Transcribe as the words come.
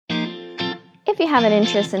If you have an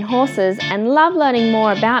interest in horses and love learning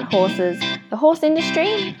more about horses, the horse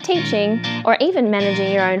industry, teaching, or even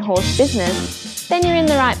managing your own horse business, then you're in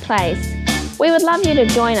the right place. We would love you to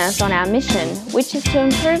join us on our mission, which is to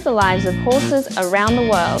improve the lives of horses around the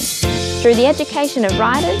world through the education of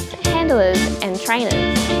riders, handlers, and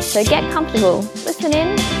trainers. So get comfortable, listen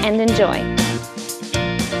in, and enjoy.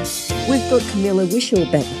 We've got Camilla Whishaw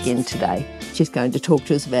back again today. She's going to talk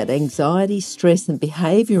to us about anxiety, stress, and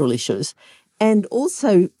behavioural issues. And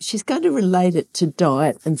also, she's going to relate it to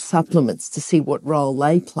diet and supplements to see what role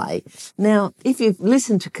they play. Now, if you've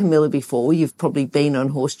listened to Camilla before, you've probably been on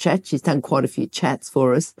Horse Chat. She's done quite a few chats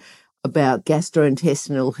for us about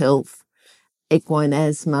gastrointestinal health, equine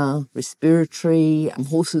asthma, respiratory,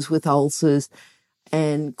 horses with ulcers,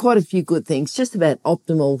 and quite a few good things just about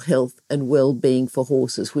optimal health and well-being for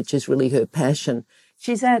horses, which is really her passion.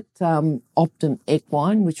 She's at Optum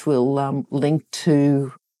Equine, which we'll link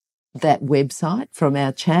to that website from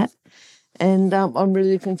our chat. And I'm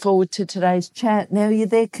really looking forward to today's chat. Now, are you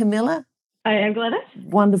there, Camilla? I am, Gladys.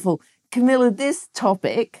 Wonderful. Camilla, this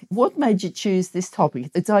topic, what made you choose this topic?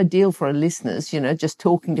 It's ideal for our listeners, just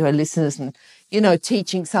talking to our listeners and,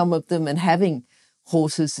 teaching some of them and having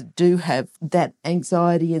horses that do have that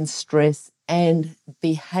anxiety and stress and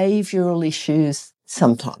behavioural issues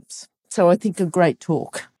sometimes. So I think a great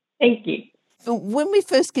talk. Thank you. When we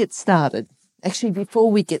first get started, actually,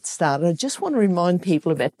 before we get started, I just want to remind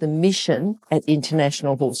people about the mission at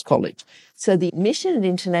International Horse College. So the mission at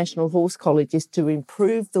International Horse College is to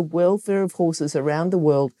improve the welfare of horses around the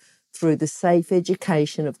world through the safe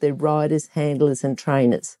education of their riders, handlers and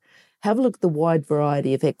trainers. Have a look at the wide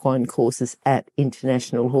variety of equine courses at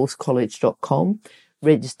internationalhorsecollege.com,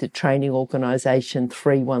 registered training organisation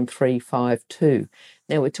 31352.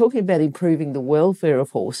 Now, we're talking about improving the welfare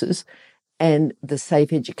of horses and the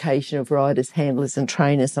safe education of riders, handlers and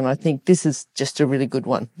trainers. And I think this is just a really good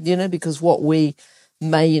one, because what we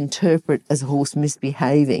may interpret as a horse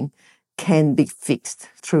misbehaving can be fixed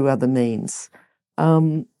through other means.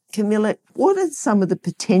 Camilla, what are some of the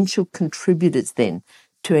potential contributors then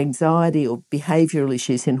to anxiety or behavioural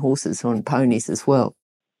issues in horses or in ponies as well?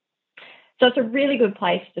 So it's a really good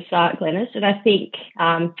place to start, Glenys. And I think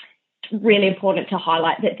really important to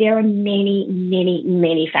highlight that there are many, many,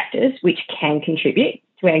 many factors which can contribute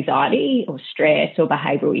to anxiety or stress or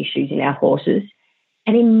behavioural issues in our horses.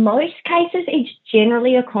 And in most cases, it's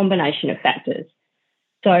generally a combination of factors.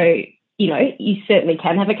 So, you certainly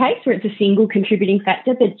can have a case where it's a single contributing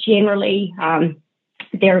factor, but generally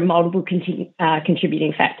there are multiple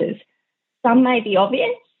contributing factors. Some may be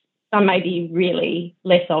obvious, some may be really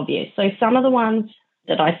less obvious. So some of the ones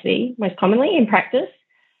that I see most commonly in practice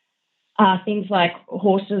things like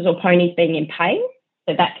horses or ponies being in pain,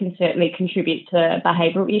 so that can certainly contribute to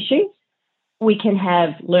behavioural issues. We can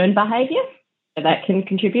have learned behaviour, so that can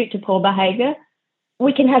contribute to poor behaviour.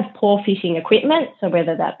 We can have poor fitting equipment, so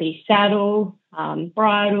whether that be saddle,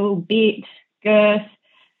 bridle, bit, girth,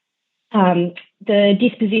 the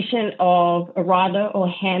disposition of a rider or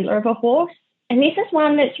handler of a horse. And this is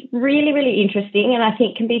one that's really, really interesting and I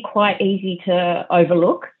think can be quite easy to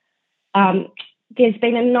overlook. There's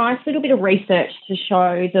been a nice little bit of research to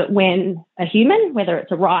show that when a human, whether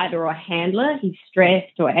it's a rider or a handler, is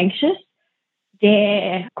stressed or anxious,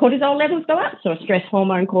 their cortisol levels go up, so a stress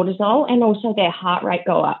hormone cortisol, and also their heart rate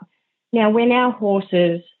go up. Now, when our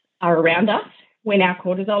horses are around us, when our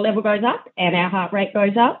cortisol level goes up and our heart rate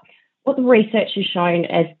goes up, what the research has shown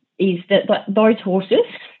is that those horses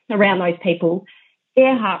around those people,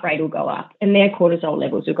 their heart rate will go up and their cortisol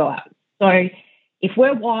levels will go up. So if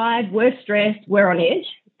we're wired, we're stressed, we're on edge,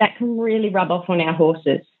 that can really rub off on our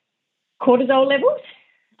horses. Cortisol levels,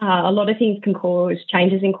 a lot of things can cause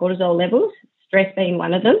changes in cortisol levels, stress being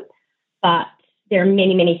one of them, but there are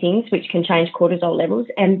many, many things which can change cortisol levels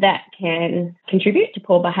and that can contribute to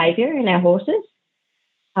poor behaviour in our horses.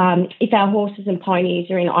 If our horses and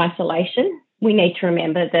ponies are in isolation, we need to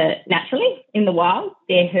remember that naturally in the wild,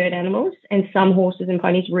 they're herd animals and some horses and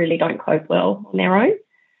ponies really don't cope well on their own.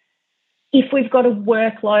 If we've got a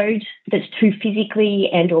workload that's too physically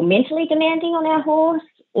and or mentally demanding on our horse,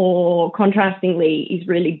 or contrastingly is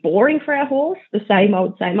really boring for our horse, the same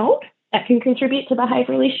old, that can contribute to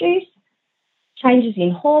behavioural issues. Changes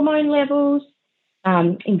in hormone levels,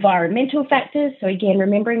 environmental factors. So again,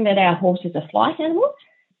 remembering that our horses are flight animals,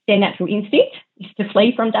 their natural instinct is to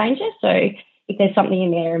flee from danger. So if there's something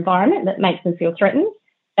in their environment that makes them feel threatened,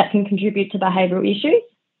 that can contribute to behavioural issues.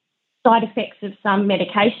 Side effects of some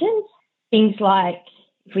medications, things like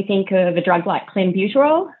if we think of a drug like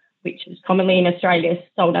clenbuterol, which is commonly in Australia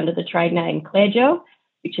sold under the trade name Clairgel,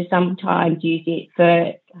 which is sometimes used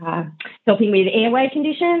for helping with airway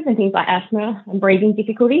conditions and things like asthma and breathing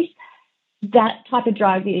difficulties. That type of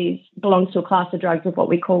drug belongs to a class of drugs of what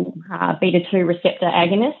we call beta-2 receptor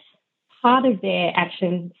agonists. Part of their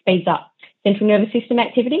action speeds up central nervous system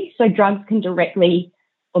activity. So drugs can directly,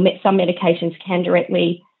 or some medications can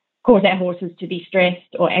directly cause our horses to be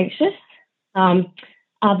stressed or anxious.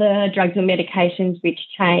 Other drugs or medications which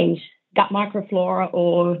change gut microflora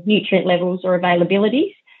or nutrient levels or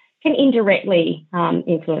availabilities can indirectly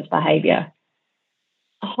influence behaviour.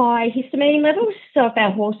 High histamine levels, so if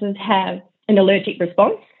our horses have an allergic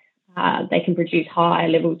response, they can produce high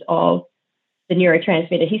levels of the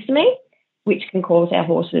neurotransmitter histamine, which can cause our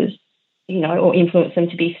horses, or influence them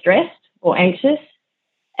to be stressed or anxious.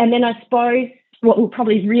 And then I suppose what we'll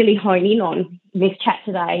probably really hone in on in this chat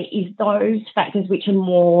today is those factors which are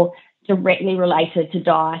more directly related to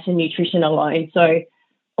diet and nutrition alone. So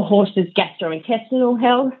a horse's gastrointestinal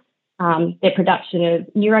health, their production of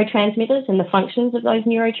neurotransmitters and the functions of those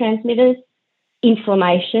neurotransmitters,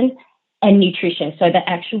 inflammation, and nutrition, so the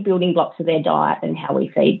actual building blocks of their diet and how we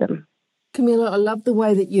feed them. Camilla, I love the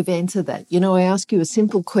way that you've answered that. I ask you a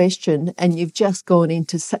simple question and you've just gone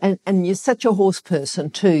into, and you're such a horse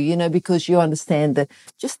person too, because you understand that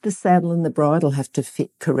just the saddle and the bridle have to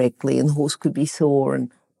fit correctly and the horse could be sore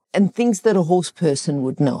and things that a horse person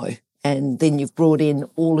would know. And then you've brought in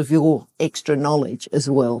all of your extra knowledge as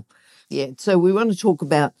well. Yeah, so we want to talk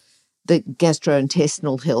about the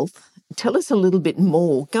gastrointestinal health. Tell us a little bit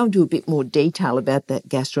more, go into a bit more detail about that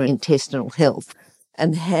gastrointestinal health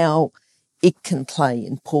and how it can play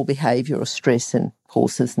in poor behaviour or stress in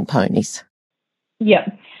horses and ponies. Yeah.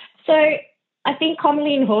 So I think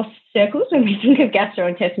commonly in horse circles, when we think of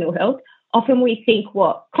gastrointestinal health, often we think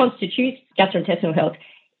what constitutes gastrointestinal health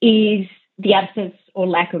is the absence or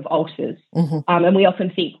lack of ulcers. Mm-hmm. And we often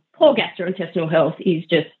think poor gastrointestinal health is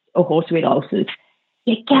just a horse with ulcers.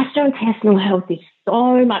 Yet gastrointestinal health is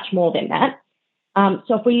so much more than that.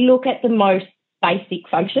 So if we look at the most basic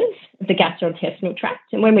functions of the gastrointestinal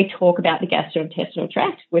tract, and when we talk about the gastrointestinal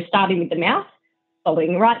tract, we're starting with the mouth,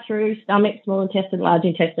 following right through stomach, small intestine, large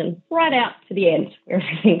intestine, right out to the end where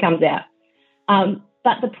everything comes out.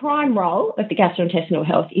 But the prime role of the gastrointestinal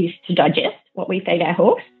health is to digest what we feed our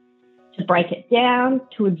horse, to break it down,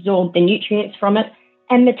 to absorb the nutrients from it,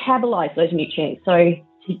 and metabolize those nutrients. So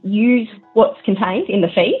to use what's contained in the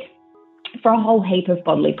feed for a whole heap of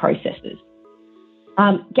bodily processes.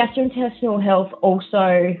 Gastrointestinal health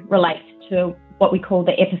also relates to what we call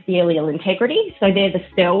the epithelial integrity. So they're the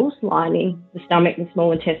cells lining the stomach, the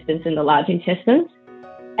small intestines and the large intestines,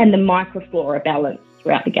 and the microflora balance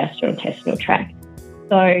throughout the gastrointestinal tract.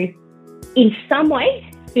 So in some ways,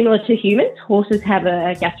 similar to humans, horses have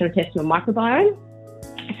a gastrointestinal microbiome,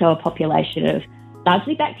 so a population of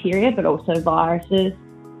largely bacteria, but also viruses,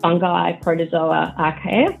 fungi, protozoa,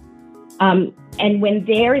 archaea. And when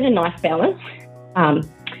they're in a nice balance,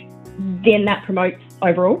 then that promotes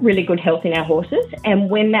overall really good health in our horses. And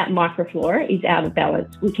when that microflora is out of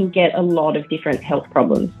balance, we can get a lot of different health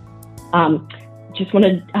problems. Just want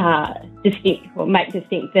to make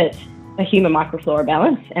distinct that a human microflora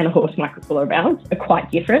balance and a horse microflora balance are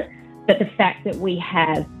quite different. But the fact that we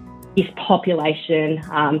have this population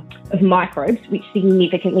of microbes which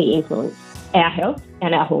significantly influence our health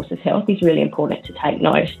and our horse's health is really important to take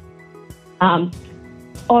note.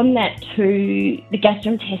 On that too, the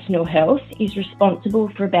gastrointestinal health is responsible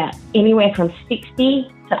for about anywhere from 60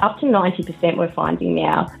 to up to 90% we're finding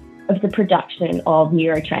now of the production of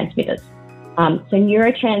neurotransmitters. So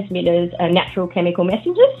neurotransmitters are natural chemical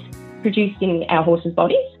messengers produced in our horses'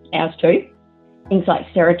 bodies, ours too. Things like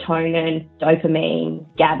serotonin, dopamine,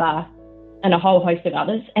 GABA, and a whole host of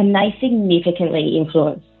others, and they significantly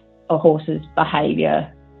influence a horse's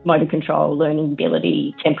behaviour, motor control, learning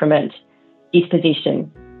ability, temperament,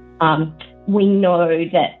 disposition. We know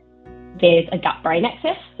that there's a gut-brain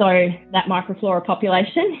axis, so that microflora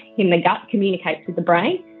population in the gut communicates with the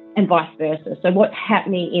brain and vice versa. So what's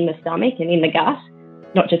happening in the stomach and in the gut,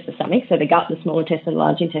 not just the stomach, so the gut, the small intestine,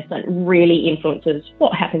 large intestine, really influences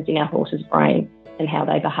what happens in our horse's brain and how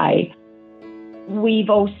they behave. We've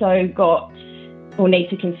also got, or need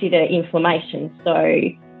to consider, inflammation. So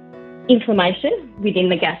inflammation within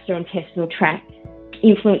the gastrointestinal tract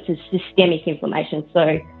influences systemic inflammation,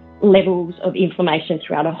 so levels of inflammation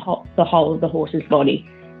throughout the whole of the horse's body.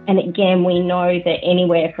 And again, we know that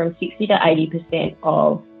anywhere from 60 to 80%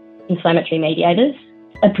 of inflammatory mediators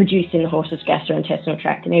are produced in the horse's gastrointestinal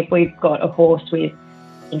tract. And if we've got a horse with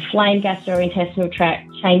inflamed gastrointestinal tract,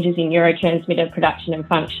 changes in neurotransmitter production and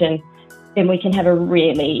function, then we can have a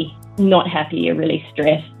really not happy, a really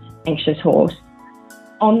stressed, anxious horse.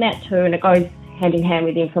 On that too, and it goes hand in hand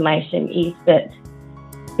with inflammation is that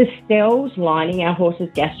the cells lining our horse's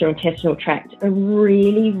gastrointestinal tract are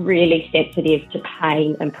really, really sensitive to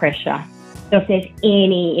pain and pressure. So if there's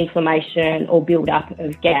any inflammation or build-up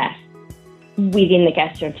of gas within the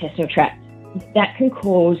gastrointestinal tract, that can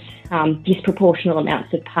cause disproportionate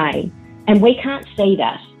amounts of pain. And we can't see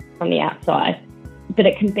that from the outside, but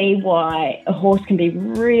it can be why a horse can be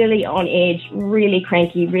really on edge, really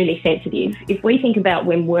cranky, really sensitive. If we think about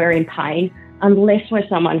when we're in pain, unless we're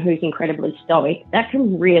someone who's incredibly stoic, that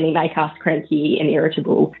can really make us cranky and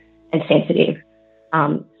irritable and sensitive.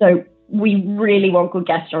 So we really want good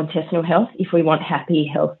gastrointestinal health if we want happy,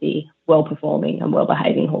 healthy, well-performing and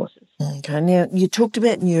well-behaving horses. Okay, now you talked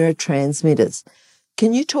about neurotransmitters.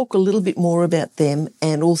 Can you talk a little bit more about them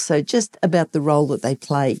and also just about the role that they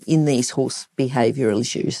play in these horse behavioural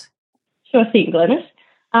issues? Sure thing, Glenys.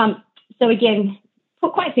 So again,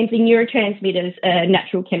 put quite simply, neurotransmitters are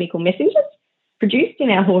natural chemical messengers produced in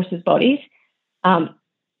our horses' bodies, and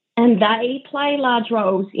they play large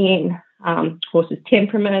roles in horses'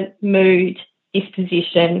 temperament, mood,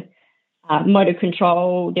 disposition, motor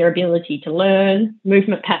control, their ability to learn,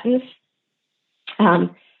 movement patterns.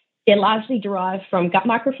 They're largely derived from gut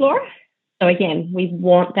microflora. So again, we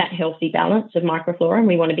want that healthy balance of microflora, and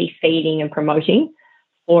we want to be feeding and promoting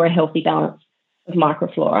for a healthy balance of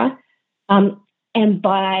microflora. And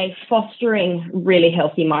by fostering really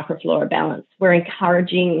healthy microflora balance, we're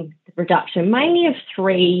encouraging the production mainly of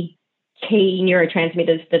three key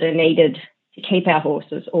neurotransmitters that are needed to keep our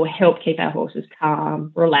horses or help keep our horses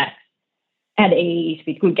calm, relaxed, at ease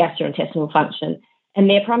with good gastrointestinal function. And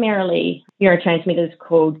they're primarily neurotransmitters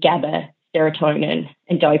called GABA, serotonin,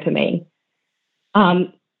 and dopamine.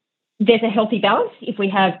 There's a healthy balance. If we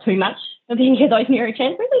have too much of any of those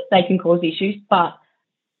neurotransmitters, they can cause issues, but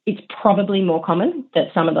it's probably more common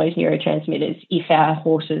that some of those neurotransmitters, if our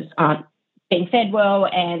horses aren't being fed well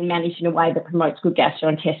and managed in a way that promotes good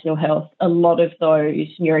gastrointestinal health, a lot of those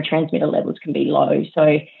neurotransmitter levels can be low.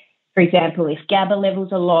 So, for example, if GABA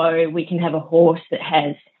levels are low, we can have a horse that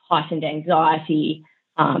has heightened anxiety,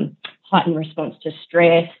 heightened response to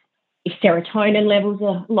stress. If serotonin levels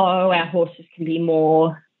are low, our horses can be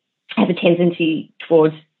have a tendency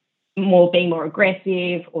towards being more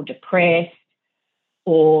aggressive or depressed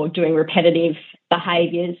or doing repetitive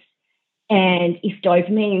behaviours. And if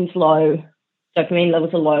dopamine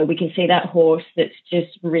levels are low, we can see that horse that's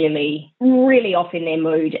just really, really off in their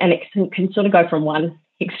mood, and it can sort of go from one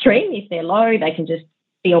extreme. If they're low, they can just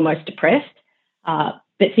be almost depressed.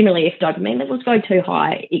 But similarly, if dopamine levels go too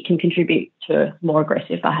high, it can contribute to more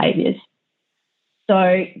aggressive behaviours.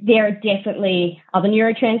 So there are definitely other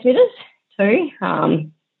neurotransmitters too,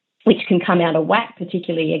 which can come out of whack,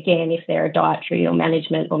 particularly, again, if there are dietary or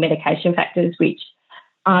management or medication factors which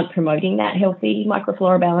aren't promoting that healthy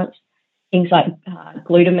microflora balance. Things like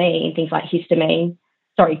glutamate, and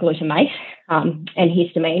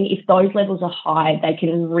histamine. If those levels are high, they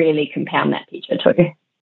can really compound that picture too.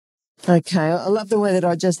 Okay, I love the way that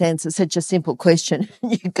I just answered such a simple question.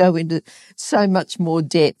 You go into so much more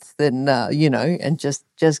depth than, and just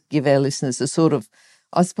give our listeners a sort of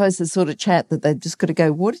chat that they've just got to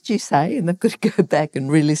go, what did you say? And they've got to go back and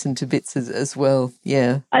re-listen to bits as well.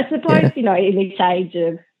 Yeah. I suppose, in this age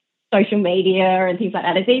of social media and things like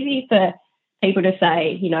that, it's easy for people to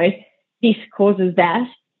say, this causes that.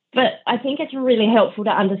 But I think it's really helpful to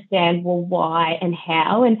understand, well, why and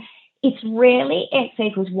how. And it's rarely X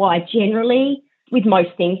equals Y. Generally, with most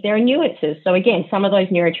things, there are nuances. So again, some of those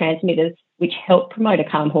neurotransmitters which help promote a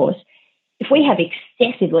calm horse, if we have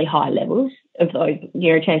excessively high levels of those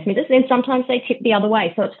neurotransmitters, then sometimes they tip the other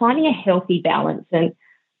way. So it's finding a healthy balance. And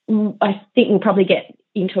I think we'll probably get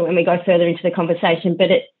into it when we go further into the conversation, but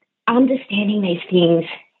understanding these things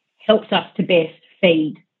helps us to best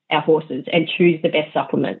feed our horses and choose the best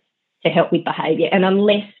supplements to help with behaviour. And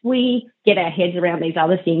unless we get our heads around these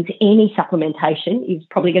other things, any supplementation is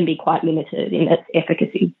probably going to be quite limited in its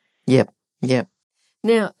efficacy. Yep.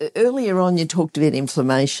 Now, earlier on you talked about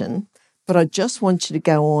inflammation, but I just want you to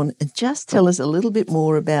go on and just tell us a little bit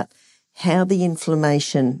more about how the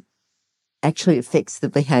inflammation actually affects the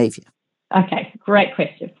behaviour. Okay, great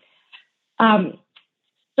question.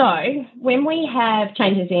 So when we have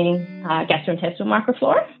changes in gastrointestinal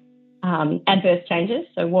microflora, adverse changes,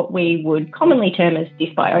 so what we would commonly term as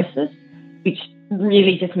dysbiosis, which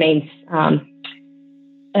really just means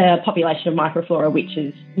a population of microflora which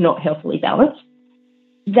is not healthily balanced,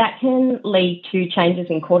 that can lead to changes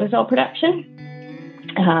in cortisol production,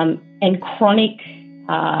 and chronic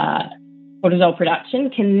cortisol production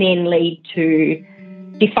can then lead to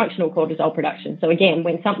dysfunctional cortisol production. So again,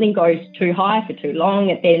 when something goes too high for too long,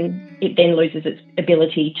 it then loses its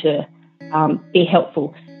ability to be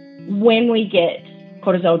helpful. When we get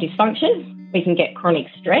cortisol dysfunction, we can get chronic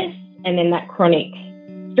stress, and then that chronic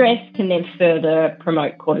stress can then further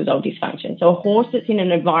promote cortisol dysfunction. So a horse that's in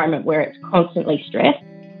an environment where it's constantly stressed,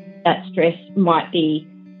 that stress might be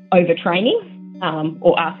overtraining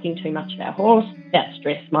or asking too much of our horse. That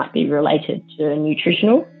stress might be related to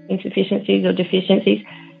nutritional insufficiencies or deficiencies.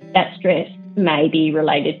 That stress may be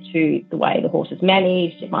related to the way the horse is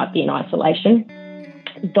managed. It might be in isolation.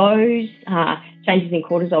 Those changes in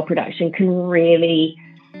cortisol production can really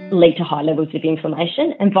lead to high levels of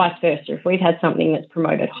inflammation, and vice versa. If we've had something that's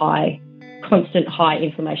promoted constant high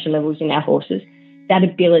inflammation levels in our horses, that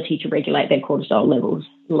ability to regulate their cortisol levels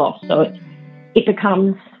lost. So it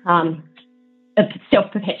becomes a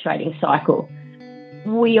self-perpetuating cycle.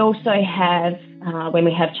 We also have, when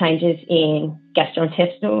we have changes in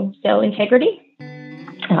gastrointestinal cell integrity,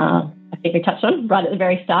 I think we touched on right at the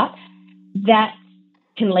very start, that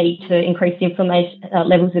can lead to increased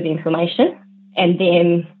levels of inflammation. And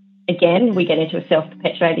then, again, we get into a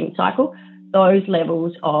self-perpetuating cycle. Those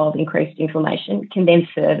levels of increased inflammation can then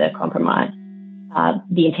further compromise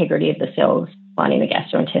the integrity of the cells lining the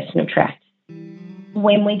gastrointestinal tract.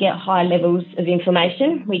 When we get high levels of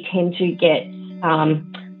inflammation, we tend to get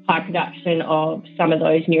high production of some of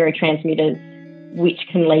those neurotransmitters, which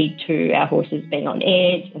can lead to our horses being on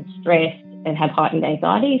edge and stressed and have heightened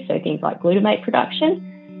anxiety, so things like glutamate production.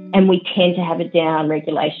 And we tend to have a down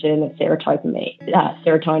regulation of serotonin,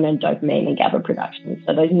 dopamine, and GABA production,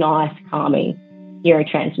 so those nice calming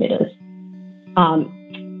neurotransmitters.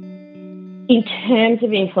 In terms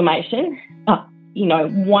of inflammation,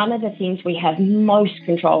 one of the things we have most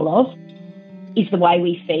control of is the way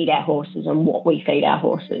we feed our horses and what we feed our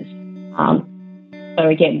horses. So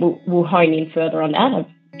again, we'll hone in further on that, I'm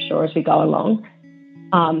sure, as we go along.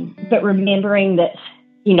 But remembering that,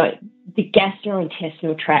 the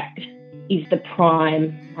gastrointestinal tract is the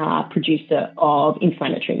prime producer of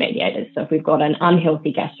inflammatory mediators. So if we've got an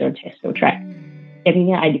unhealthy gastrointestinal tract,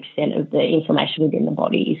 70 to 80% of the inflammation within the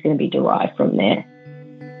body is going to be derived from there.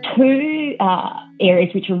 Two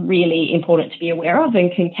areas which are really important to be aware of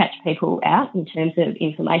and can catch people out in terms of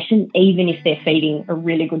inflammation, even if they're feeding a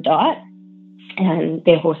really good diet and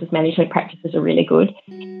their horses' management practices are really good,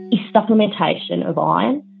 is supplementation of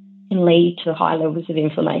iron can lead to high levels of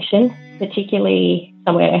inflammation, particularly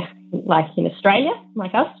somewhere like in Australia,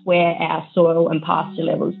 like us, where our soil and pasture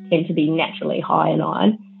levels tend to be naturally high in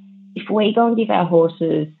iron. If we go and give our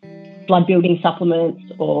horses blood-building supplements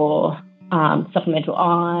or supplemental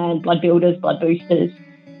iron, blood builders, blood boosters,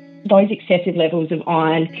 those excessive levels of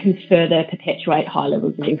iron can further perpetuate high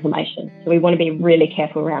levels of inflammation. So we want to be really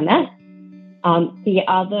careful around that. The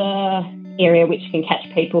other area which can catch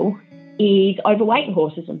people is overweight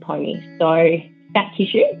horses and ponies. So fat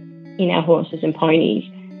tissue in our horses and ponies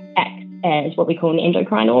acts as what we call an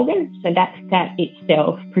endocrine organ. So that fat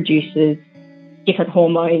itself produces different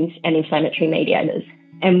hormones and inflammatory mediators.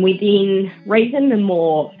 And within reason, the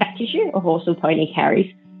more fat tissue a horse or pony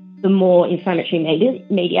carries, the more inflammatory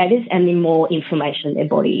mediators and the more inflammation their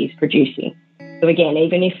body is producing. So again,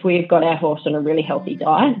 even if we've got our horse on a really healthy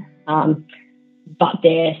diet, but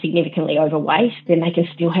they're significantly overweight, then they can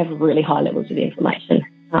still have really high levels of inflammation.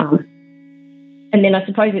 And then I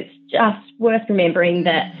suppose it's just worth remembering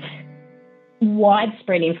that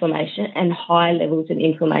widespread inflammation and high levels of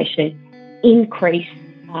inflammation increase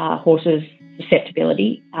horses'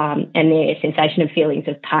 susceptibility and their sensation of feelings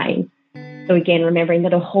of pain. So again, remembering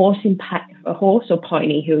that a horse or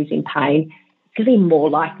pony who is in pain is going to be more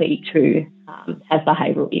likely to have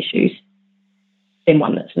behavioural issues than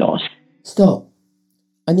one that's not. Stop.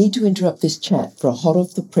 I need to interrupt this chat for a hot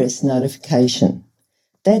off the press notification.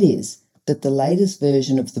 That is that the latest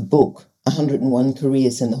version of the book, 101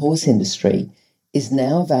 Careers in the Horse Industry, is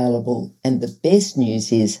now available, and the best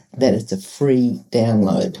news is that it's a free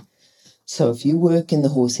download. So if you work in the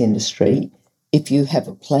horse industry, if you have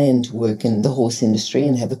a plan to work in the horse industry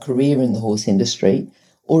and have a career in the horse industry,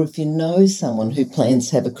 or if you know someone who plans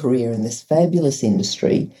to have a career in this fabulous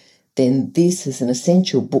industry, then this is an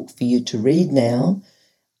essential book for you to read now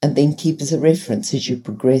and then keep as a reference as you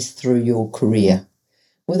progress through your career.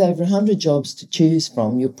 With over 100 jobs to choose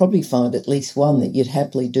from, you'll probably find at least one that you'd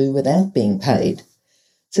happily do without being paid.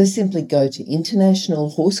 So simply go to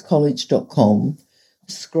internationalhorsecollege.com,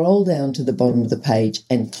 scroll down to the bottom of the page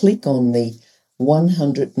and click on the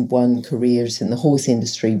 101 Careers in the Horse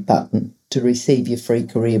Industry button to receive your free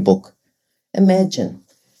career book. Imagine,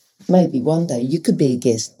 maybe one day you could be a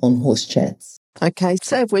guest on Horse Chats. Okay,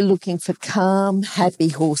 so if we're looking for calm, happy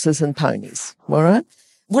horses and ponies, all right,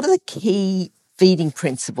 what are the key feeding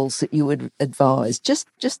principles that you would advise? Just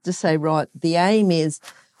to say, right, the aim is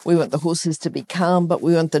We want the horses to be calm, but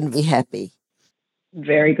we want them to be happy.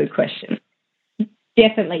 Very good question.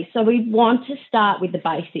 Definitely. So we want to start with the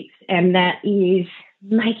basics, and that is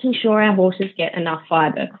making sure our horses get enough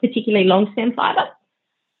fibre, particularly long stem fibre.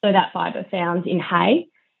 So that fibre found in hay.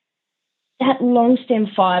 That long stem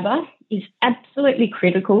fibre is absolutely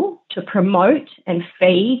critical to promote and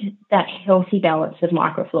feed that healthy balance of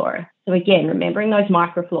microflora. So again, remembering those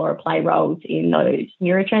microflora play roles in those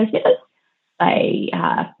neurotransmitters. They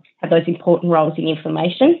have those important roles in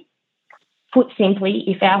inflammation. Put simply,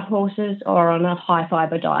 if our horses are on a high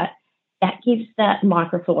fibre diet, that gives that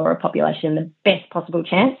microflora population the best possible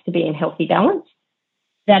chance to be in healthy balance.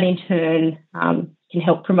 That in turn can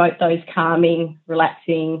help promote those calming,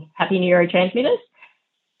 relaxing, happy neurotransmitters,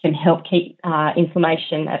 can help keep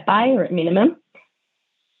inflammation at bay or at minimum.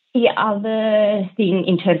 The other thing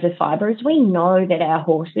in terms of fibre is we know that our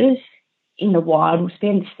horses in the wild will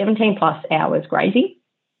spend 17 plus hours grazing,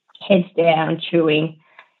 heads down, chewing.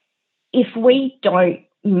 If we don't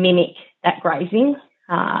mimic that grazing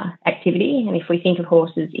activity, and if we think of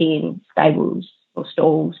horses in stables or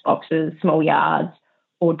stalls, boxes, small yards,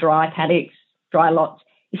 or dry paddocks, dry lots,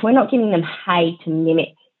 if we're not giving them hay to mimic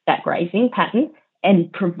that grazing pattern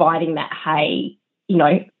and providing that hay,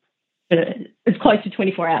 as close to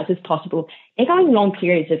 24 hours as possible, they're going long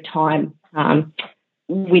periods of time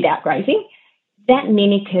without grazing. That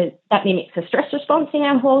mimics a stress response in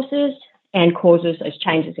our horses and causes those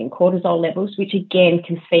changes in cortisol levels, which again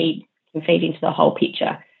can feed into the whole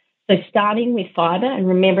picture. So starting with fibre and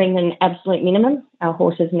remembering that an absolute minimum, our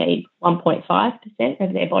horses need 1.5%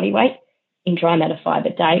 of their body weight in dry matter fibre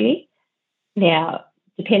daily. Now,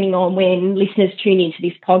 depending on when listeners tune into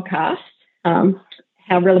this podcast,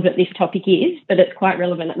 how relevant this topic is, but it's quite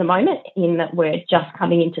relevant at the moment in that we're just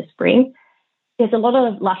coming into spring. There's a lot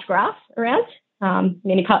of lush grass around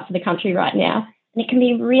many parts of the country right now, and it can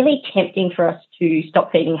be really tempting for us to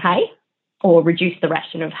stop feeding hay or reduce the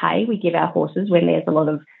ration of hay we give our horses when there's a lot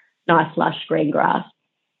of nice lush green grass.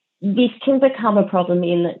 This can become a problem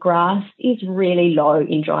in that grass is really low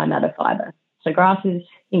in dry matter fibre. So grass is,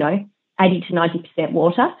 80 to 90%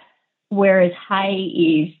 water, whereas hay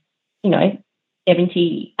is,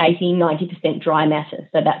 70, 80, 90% dry matter,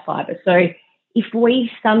 so that fibre. So if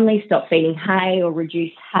we suddenly stop feeding hay or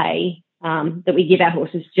reduce hay that we give our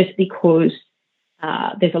horses just because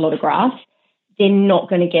there's a lot of grass, they're not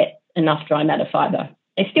going to get enough dry matter fibre.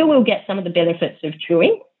 They still will get some of the benefits of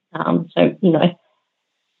chewing,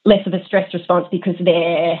 less of a stress response because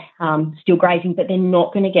they're still grazing, but they're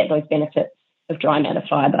not going to get those benefits of dry matter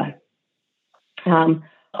fibre.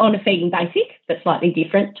 On a feeding basic, but slightly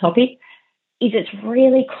different topic, is it's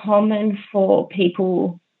really common for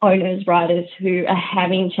people, owners, riders who are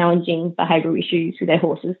having challenging behavioural issues with their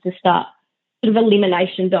horses to start sort of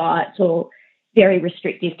elimination diets or very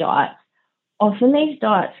restrictive diets. Often these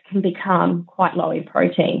diets can become quite low in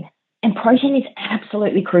protein. And protein is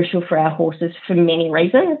absolutely crucial for our horses for many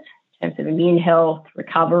reasons, in terms of immune health,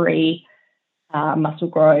 recovery, muscle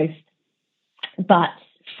growth. But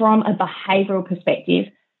from a behavioural perspective,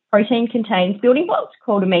 protein contains building blocks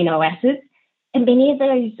called amino acids, and many of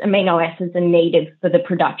those amino acids are needed for the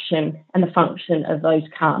production and the function of those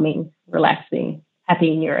calming, relaxing,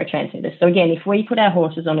 happy neurotransmitters. So again, if we put our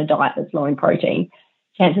horses on a diet that's low in protein,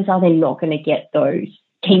 chances are they're not going to get those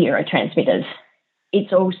key neurotransmitters.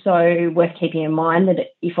 It's also worth keeping in mind that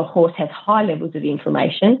if a horse has high levels of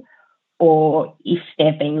inflammation, or if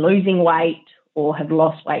they've been losing weight or have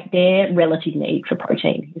lost weight, their relative need for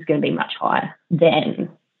protein is going to be much higher than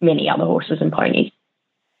many other horses and ponies.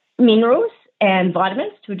 Minerals and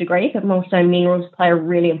vitamins to a degree, but more so minerals play a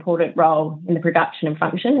really important role in the production and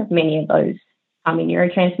function of many of those calming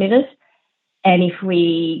neurotransmitters. And if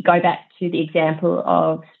we go back to the example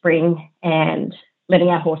of spring and letting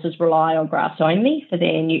our horses rely on grass only for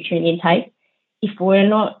their nutrient intake, if we're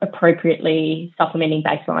not appropriately supplementing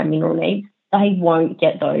baseline mineral needs, they won't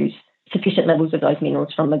get those sufficient levels of those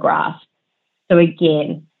minerals from the grass. So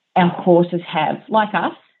again, our horses have, like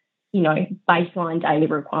us, baseline daily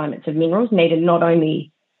requirements of minerals needed not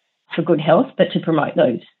only for good health, but to promote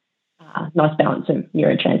those nice balance of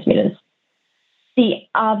neurotransmitters. The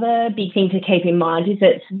other big thing to keep in mind is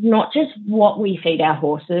it's not just what we feed our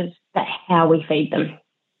horses, but how we feed them.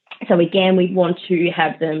 So again, we want to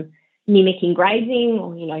have them mimicking grazing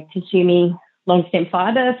or, consuming long stem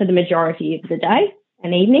fibre for the majority of the day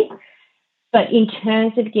and evening. But in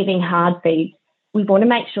terms of giving hard feeds, we want to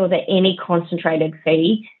make sure that any concentrated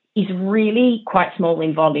feed is really quite small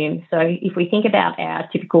in volume. So if we think about our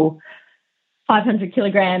typical 500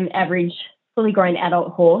 kilogram average fully grown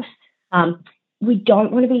adult horse, we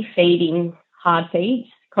don't want to be feeding hard feeds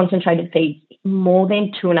concentrated feeds more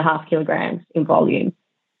than 2.5 kilograms in volume,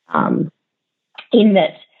 in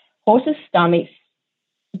that horses' stomachs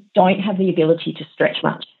don't have the ability to stretch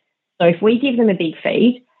much. So if we give them a big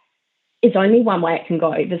feed, it's only one way it can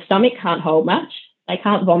go. The stomach can't hold much. They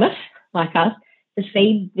can't vomit like us. The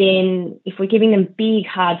feed then, if we're giving them big,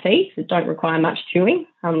 hard feeds that don't require much chewing,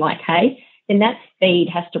 unlike hay, then that feed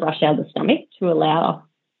has to rush out of the stomach to allow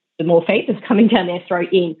the more feed that's coming down their throat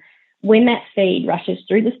in. When that feed rushes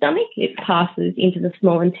through the stomach, it passes into the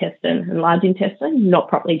small intestine and large intestine, not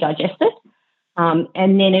properly digested,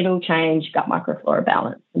 and then it'll change gut microflora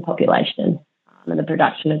balance and population and the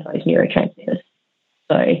production of those neurotransmitters.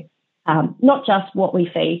 So not just what we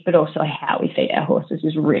feed, but also how we feed our horses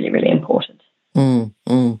is really, really important.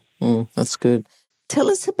 That's good. Tell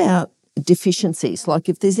us about deficiencies, like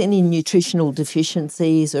if there's any nutritional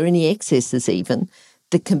deficiencies or any excesses even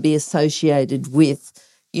that can be associated with,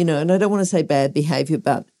 and I don't want to say bad behaviour,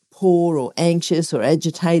 but poor or anxious or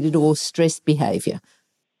agitated or stressed behaviour.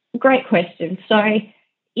 Great question. So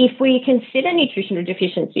if we consider nutritional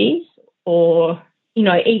deficiencies or,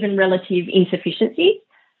 even relative insufficiencies,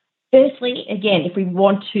 firstly, again, if we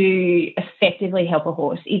want to effectively help a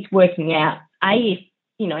horse, it's working out, A, if,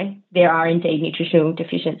 there are indeed nutritional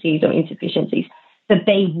deficiencies or insufficiencies, but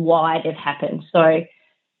B, why they've happened. So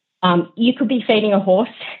you could be feeding a horse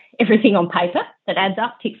everything on paper that adds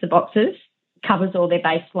up, ticks the boxes, covers all their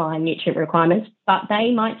baseline nutrient requirements, but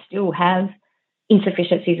they might still have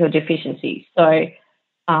insufficiencies or deficiencies. So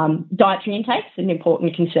dietary intake is an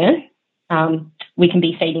important concern. We can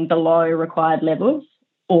be feeding below required levels,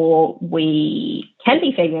 or we can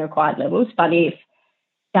be feeding required levels, but if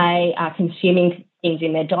they are consuming things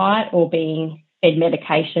in their diet or being fed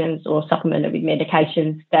medications or supplemented with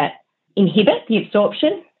medications that inhibit the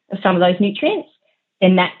absorption of some of those nutrients,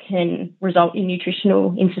 then that can result in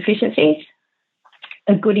nutritional insufficiencies.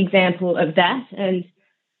 A good example of that, and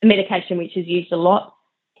a medication which is used a lot,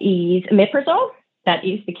 is omeprazole. That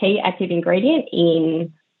is the key active ingredient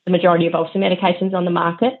in the majority of ulcer medications on the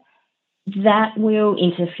market. That will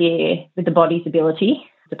interfere with the body's ability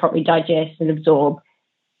to properly digest and absorb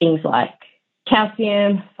things like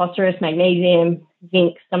calcium, phosphorus, magnesium,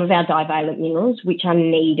 zinc, some of our divalent minerals, which are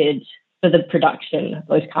needed for the production of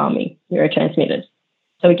those calming neurotransmitters.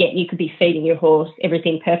 So again, you could be feeding your horse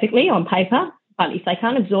everything perfectly on paper, but if they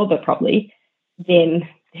can't absorb it properly, then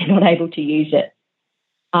they're not able to use it.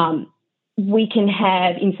 We can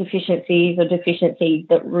have insufficiencies or deficiencies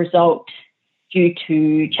that result due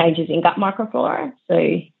to changes in gut microflora. So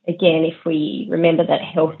again, if we remember that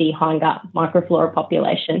healthy hindgut microflora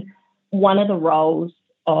population, one of the roles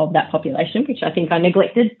of that population, which I think I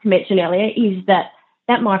neglected to mention earlier, is that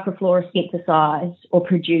microflora synthesize or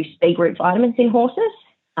produce B group vitamins in horses.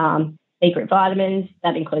 B group vitamins,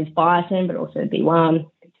 that includes biotin, but also B1,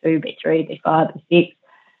 B2, B3, B5, B6,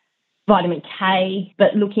 vitamin K.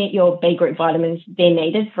 But looking at your B group vitamins, they're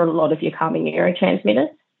needed for a lot of your calming neurotransmitters.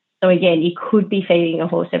 So again, you could be feeding a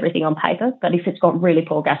horse everything on paper, but if it's got really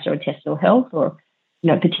poor gastrointestinal health or,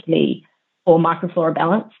 particularly poor microflora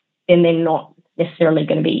balance, then they're not necessarily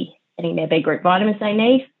going to be getting their B group vitamins they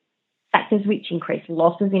need. Factors which increase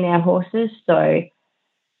losses in our horses. So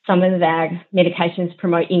some of our medications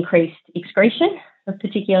promote increased excretion of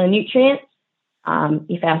particular nutrients.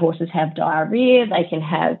 If our horses have diarrhea, they can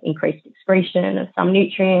have increased excretion of some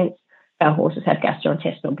nutrients. If our horses have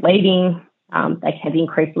gastrointestinal bleeding, they can have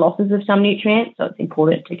increased losses of some nutrients, so it's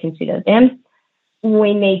important to consider them.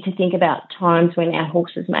 We need to think about times when our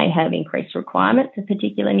horses may have increased requirements of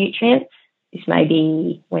particular nutrients. This may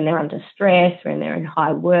be when they're under stress, when they're in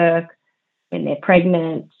high work, when they're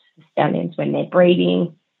pregnant, stallions when they're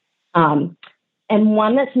breeding. And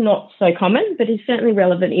one that's not so common, but is certainly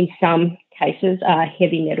relevant in some cases, are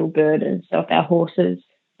heavy metal burdens. So if our horses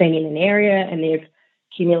been in an area and they've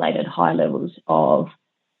accumulated high levels of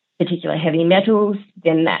particular heavy metals,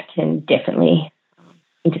 then that can definitely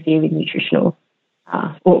interfere with nutritional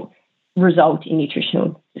or result in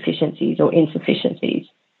nutritional deficiencies or insufficiencies.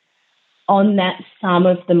 On that, some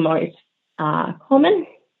of the most common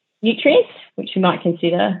nutrients, which you might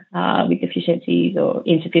consider with deficiencies or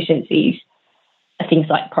insufficiencies, are things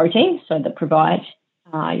like protein, so that provide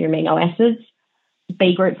your amino acids,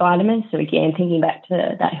 B group vitamins, so again, thinking back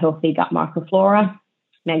to that healthy gut microflora,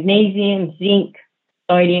 magnesium, zinc,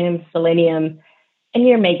 sodium, selenium, and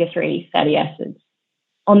your omega-3 fatty acids.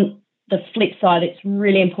 On the flip side, it's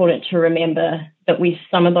really important to remember that with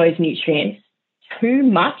some of those nutrients, too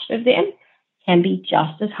much of them can be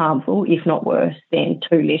just as harmful, if not worse, than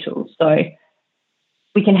too little. So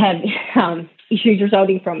we can have issues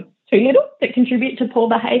resulting from too little that contribute to poor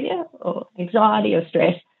behaviour or anxiety or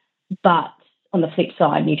stress, but on the flip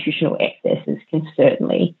side, nutritional excesses can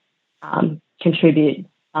certainly contribute.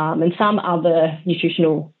 And some other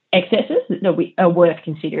nutritional excesses that are worth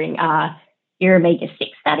considering are your omega-6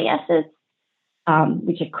 fatty acids,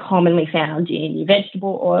 which are commonly found in your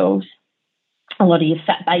vegetable oils, a lot of your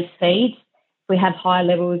fat-based feeds. We have high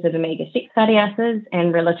levels of omega-6 fatty acids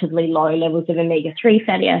and relatively low levels of omega-3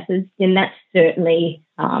 fatty acids, then that certainly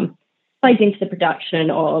plays into the production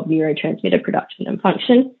of neurotransmitter production and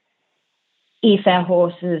function. If our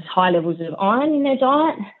horse has high levels of iron in their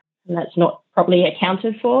diet, and that's not properly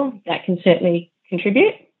accounted for, that can certainly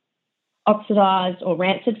contribute. Oxidised or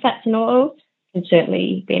rancid fats and oils can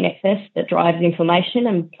certainly be an excess that drives inflammation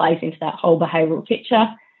and plays into that whole behavioural picture.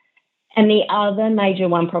 And the other major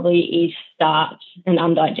one probably is starch and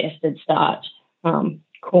undigested starch.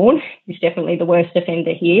 Corn is definitely the worst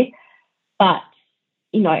offender here. But,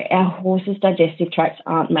 our horses' digestive tracts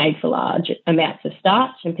aren't made for large amounts of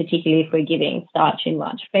starch, and particularly if we're giving starch in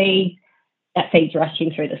large feed, that feed's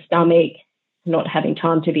rushing through the stomach, not having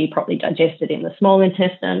time to be properly digested in the small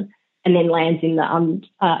intestine, and then lands in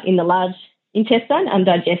the large intestine,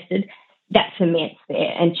 undigested. That ferments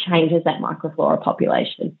there and changes that microflora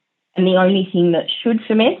population. And the only thing that should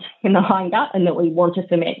ferment in the hindgut and that we want to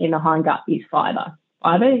ferment in the hindgut is fibre.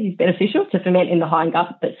 Fibre is beneficial to ferment in the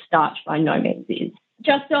hindgut, but starch by no means is.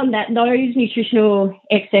 Just on that, those nutritional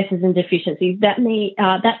excesses and deficiencies, those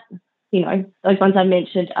ones I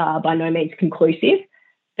mentioned are by no means conclusive,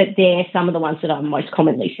 but they're some of the ones that I most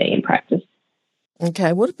commonly see in practice.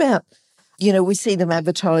 Okay, what about, we see them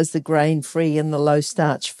advertise the grain-free and the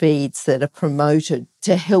low-starch feeds that are promoted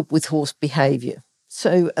to help with horse behaviour.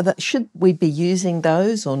 So should we be using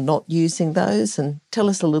those or not using those? And tell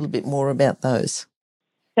us a little bit more about those.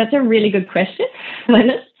 That's a really good question,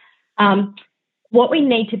 Leonard. What we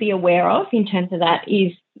need to be aware of in terms of that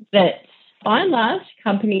is that, by and large,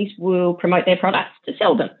 companies will promote their products to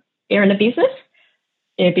sell them. They're in a business.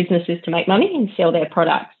 Their business is to make money and sell their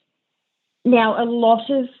products. Now, a lot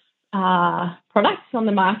of products on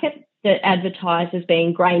the market that advertise as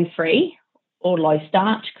being grain-free or low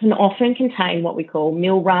starch can often contain what we call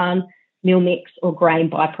meal run, meal mix, or grain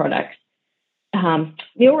byproducts.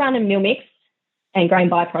 Meal run and meal mix and grain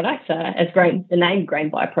byproducts, the name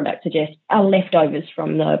grain byproduct suggests, are leftovers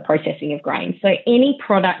from the processing of grain. So any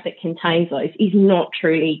product that contains those is not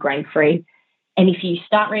truly grain-free. And if you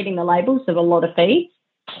start reading the labels of a lot of feeds,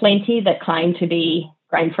 plenty that claim to be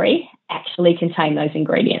grain-free actually contain those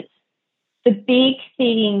ingredients. The big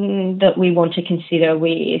thing that we want to consider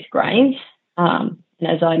with grains, and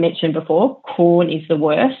as I mentioned before, corn is the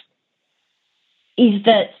worst, is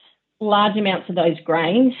that large amounts of those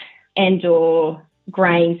grains and or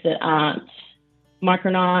grains that aren't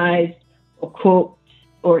micronized or cooked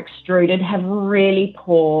or extruded have really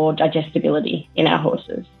poor digestibility in our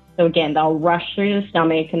horses. So again, they'll rush through the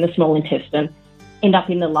stomach and the small intestine, end up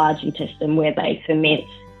in the large intestine where they ferment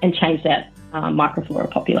and change that microflora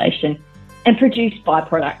population and produce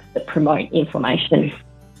byproducts that promote inflammation.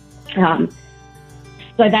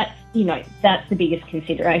 So that's the biggest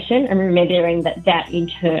consideration, and remembering that in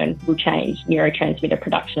turn will change neurotransmitter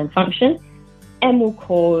production and function and will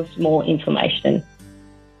cause more inflammation.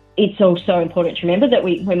 It's also important to remember that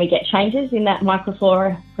when we get changes in that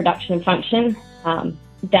microflora production and function,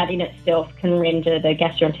 that in itself can render the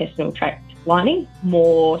gastrointestinal tract lining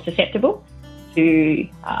more susceptible to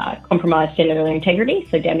compromised cellular integrity,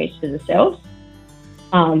 so damage to the cells.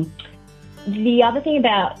 The other thing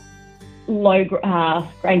about low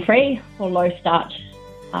grain-free or low-starch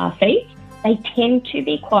feeds, they tend to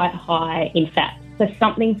be quite high in fat. So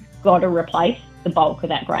something's got to replace the bulk of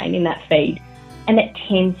that grain in that feed, and it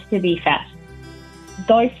tends to be fat.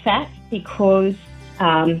 Those fats, because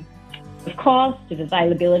of cost, of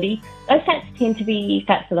availability, those fats tend to be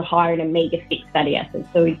fats that are higher in omega-6 fatty acids.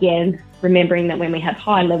 So again, remembering that when we have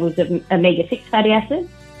high levels of omega-6 fatty acids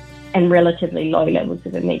and relatively low levels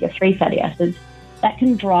of omega-3 fatty acids, that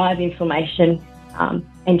can drive inflammation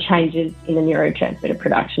and changes in the neurotransmitter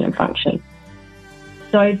production and function.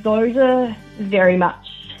 So those are very much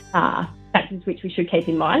factors which we should keep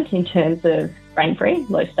in mind in terms of grain-free,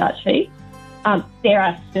 low-starch feeds. There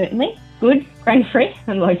are certainly good grain-free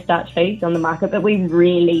and low-starch feeds on the market, but we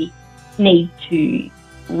really need to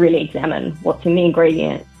really examine what's in the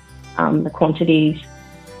ingredients, the quantities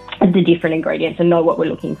of the different ingredients, and know what we're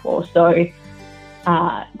looking for. So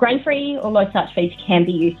grain-free or low-starch feeds can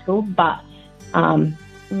be useful, but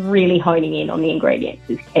really honing in on the ingredients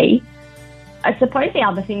is key. I suppose the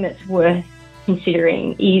other thing that's worth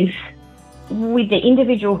considering is, with the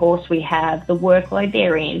individual horse we have, the workload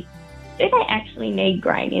they're in, do they actually need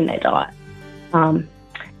grain in their diet?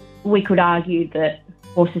 We could argue that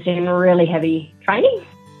horses in really heavy training,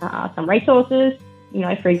 some resources,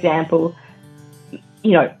 for example,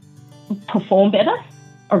 perform better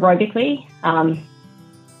aerobically,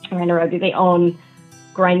 anaerobically on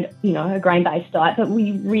grain, a grain-based diet. But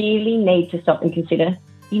we really need to stop and consider,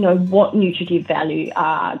 what nutritive value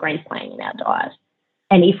are grains playing in our diet.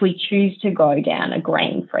 And if we choose to go down a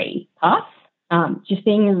grain-free path, just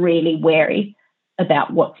being really wary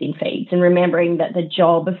about what's in feeds and remembering that the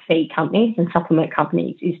job of feed companies and supplement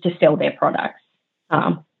companies is to sell their products,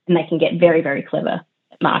 and they can get very, very clever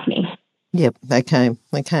at marketing. Yep.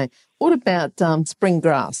 Okay. What about spring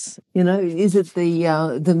grass? Is it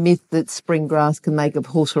the myth that spring grass can make a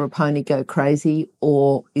horse or a pony go crazy,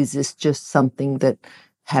 or is this just something that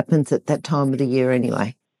happens at that time of the year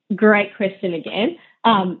anyway? Great question again.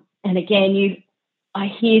 And again, I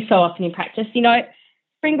hear so often in practice,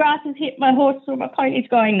 spring grass has hit my horse or my pony's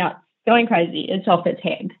going nuts, going crazy. It's off its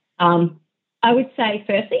head. I would say,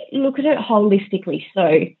 firstly, look at it holistically.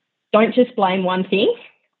 So don't just blame one thing.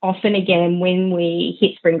 Often, again, when we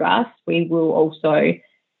hit spring grass, we will also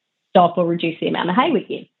stop or reduce the amount of hay we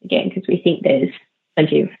give, again, because we think there's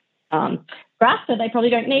plenty of grass, so they probably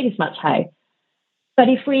don't need as much hay. But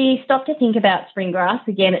if we stop to think about spring grass,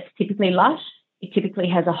 again, it's typically lush. It typically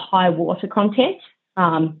has a high water content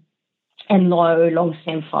and low long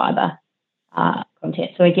stem fibre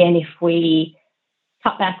content. So, again, if we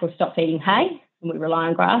cut back or stop feeding hay and we rely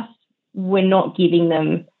on grass, we're not giving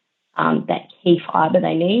them that key fibre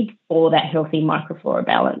they need for that healthy microflora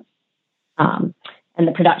balance and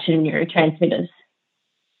the production of neurotransmitters.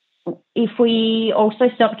 If we also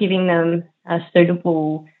stop giving them a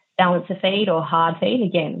suitable balance of feed or hard feed,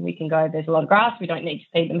 again, we can go, there's a lot of grass, we don't need to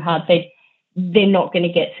feed them hard feed, they're not going to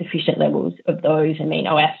get sufficient levels of those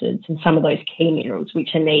amino acids and some of those key minerals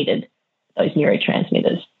which are needed, those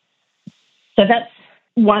neurotransmitters. So that's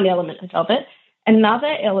one element of it.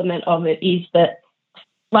 Another element of it is that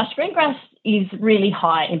lush green grass is really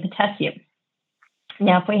high in potassium.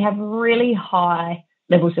 Now, if we have really high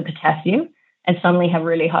levels of potassium and suddenly have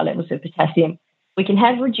really high levels of potassium, we can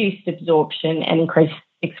have reduced absorption and increased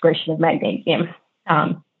excretion of magnesium.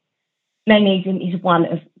 Magnesium is one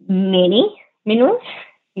of many minerals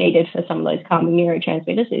needed for some of those calming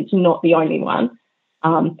neurotransmitters. It's not the only one,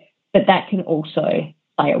 but that can also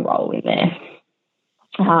play a role in there.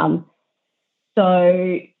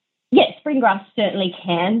 So, yes, spring grass certainly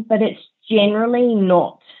can, but it's generally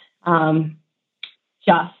not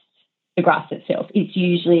just the grass itself. It's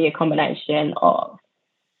usually a combination of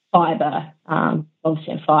fibre,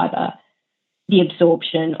 long-stem fibre, the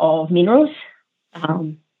absorption of minerals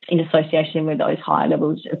in association with those high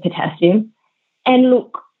levels of potassium. And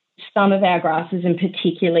look, some of our grasses, and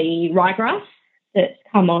particularly ryegrass that's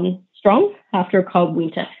come on strong after a cold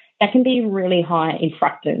winter, that can be really high in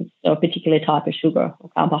fructans, so a particular type of sugar or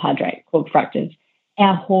carbohydrate called fructans.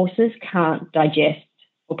 Our horses can't digest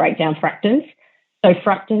or break down fructans, so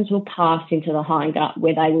fructans will pass into the hindgut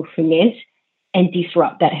where they will ferment and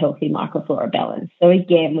disrupt that healthy microflora balance. So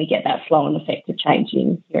again, we get that flow-on effect of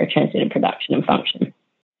changing neurotransmitter production and function.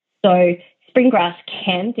 So spring grass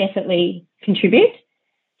can definitely contribute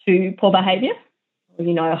to poor behaviour,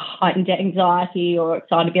 heightened anxiety or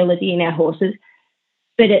excitability in our horses,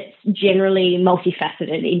 but it's generally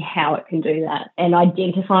multifaceted in how it can do that, and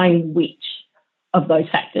identifying which of those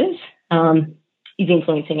factors is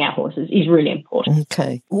influencing our horses is really important.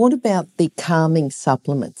 Okay. What about the calming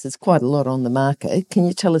supplements? There's quite a lot on the market. Can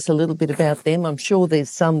you tell us a little bit about them? I'm sure there's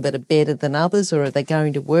some that are better than others, or are they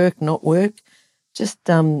going to work, not work? Just,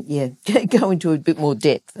 go into a bit more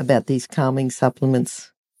depth about these calming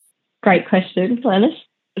supplements. Great question, Glenys.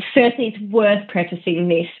 Firstly, it's worth prefacing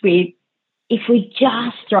this with, if we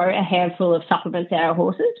just throw a handful of supplements at our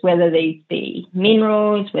horses, whether these be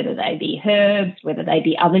minerals, whether they be herbs, whether they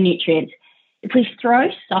be other nutrients, if we throw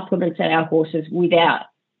supplements at our horses without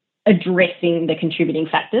addressing the contributing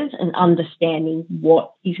factors and understanding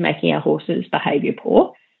what is making our horses' behaviour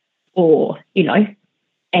poor or,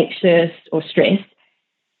 anxious or stressed,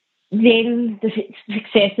 then the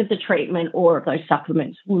success of the treatment or of those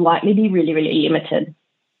supplements will likely be really, really limited.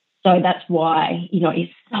 So that's why,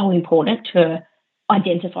 it's so important to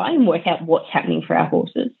identify and work out what's happening for our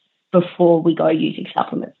horses before we go using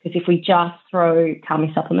supplements. Because if we just throw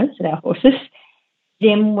calming supplements at our horses,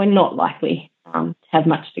 then we're not likely to have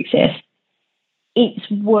much success. It's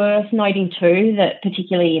worth noting too that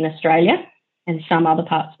particularly in Australia and some other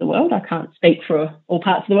parts of the world, I can't speak for all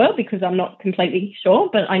parts of the world because I'm not completely sure,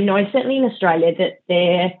 but I know certainly in Australia that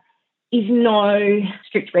there is no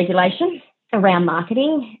strict regulation around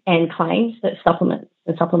marketing and claims that supplements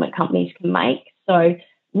and supplement companies can make. So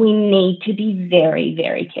we need to be very,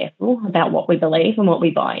 very careful about what we believe and what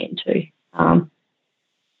we buy into.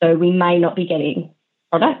 So we may not be getting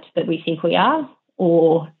product that we think we are,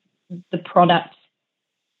 or the product,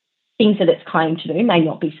 things that it's claimed to do, may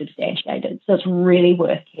not be substantiated. So it's really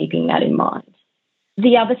worth keeping that in mind.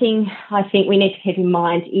 The other thing I think we need to keep in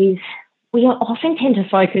mind is we often tend to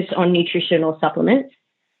focus on nutritional supplements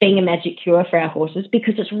being a magic cure for our horses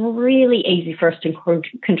because it's really easy for us to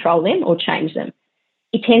control them or change them.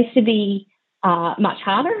 It tends to be much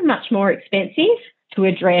harder, much more expensive to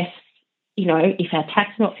address, if our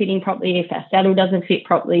tack's not fitting properly, if our saddle doesn't fit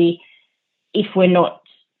properly, if we're not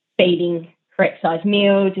feeding correct size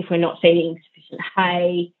meals, if we're not feeding sufficient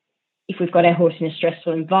hay, if we've got our horse in a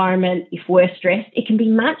stressful environment, if we're stressed. It can be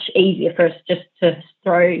much easier for us just to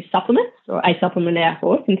throw supplements or a supplement at our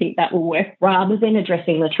horse and think that will work rather than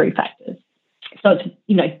addressing the true factors. So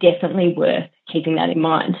it's, definitely worth keeping that in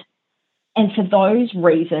mind. And for those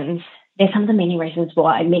reasons, there's some of the many reasons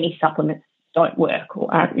why many supplements don't work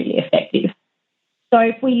or aren't really effective. So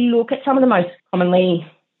if we look at some of the most commonly,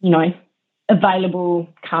 available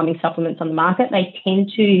calming supplements on the market, they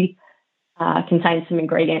tend to contain some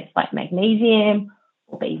ingredients like magnesium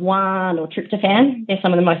or B1 or tryptophan. They're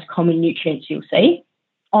some of the most common nutrients you'll see.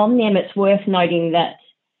 On them, it's worth noting that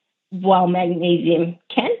while magnesium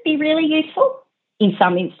can be really useful in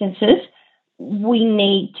some instances, we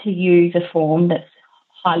need to use a form that's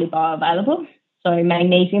highly bioavailable. So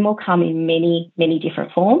magnesium will come in many, many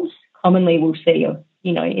different forms. Commonly we'll see,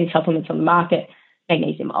 in supplements on the market,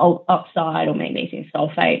 magnesium oxide or magnesium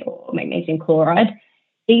sulfate or magnesium chloride.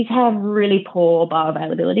 These have really poor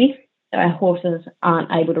bioavailability. So our horses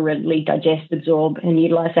aren't able to readily digest, absorb and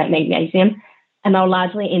utilise that magnesium, and they'll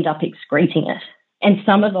largely end up excreting it. And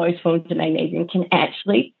some of those forms of magnesium can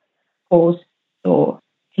actually cause or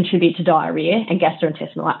contribute to diarrhoea and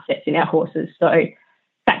gastrointestinal upsets in our horses. So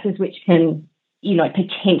factors which can,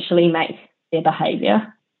 potentially make their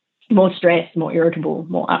behaviour more stressed, more irritable,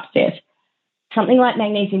 more upset. Something like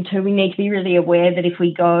magnesium too, we need to be really aware that if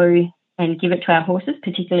we go and give it to our horses,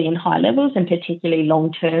 particularly in high levels and particularly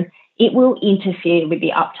long term, it will interfere with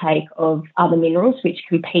the uptake of other minerals which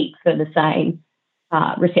compete for the same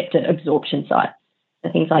receptor absorption sites.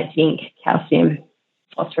 So things like zinc, calcium,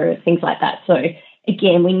 phosphorus, things like that. So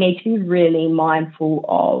again, we need to be really mindful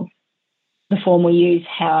of the form we use,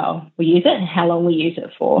 how we use it, and how long we use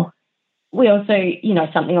it for. We also,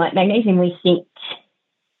 something like magnesium, we think,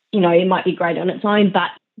 it might be great on its own, but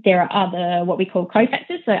there are other, what we call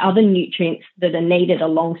cofactors, so other nutrients that are needed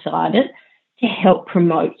alongside it to help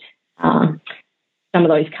promote some of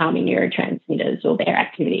those calming neurotransmitters or their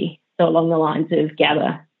activity. So along the lines of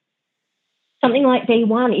GABA. Something like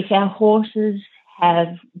B1, if our horses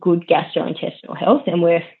have good gastrointestinal health and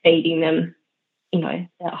we're feeding them,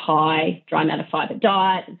 that high dry matter fibre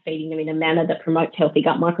diet and feeding them in a manner that promotes healthy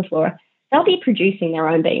gut microflora, they'll be producing their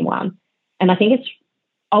own B1. And I think it's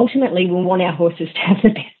ultimately we want our horses to have the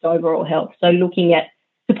best overall health. So looking at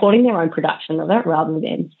supporting their own production of it rather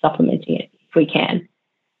than supplementing it if we can.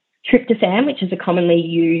 Tryptophan, which is a commonly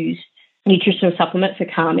used nutritional supplement for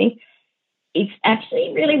calming, it's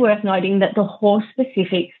actually really worth noting that the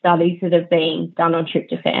horse-specific studies that have been done on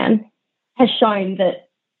tryptophan has shown that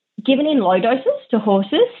given in low doses to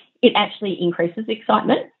horses, it actually increases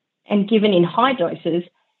excitement, and given in high doses,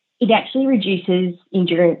 it actually reduces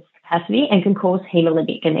endurance capacity and can cause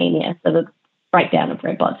hemolytic anemia, so the breakdown of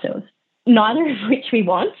red blood cells, neither of which we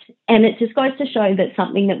want. And it just goes to show that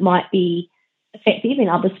something that might be effective in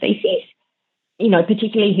other species,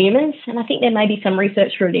 particularly humans, and I think there may be some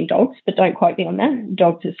research for it in dogs, but don't quote me on that.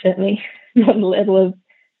 Dogs is certainly not the level of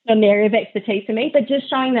an area of expertise for me, but just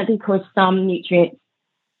showing that because some nutrients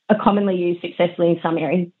are commonly used successfully in some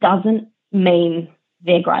areas doesn't mean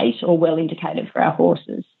they're great or well indicated for our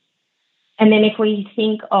horses. And then if we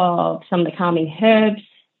think of some of the calming herbs,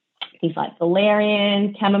 things like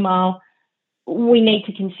valerian, chamomile, we need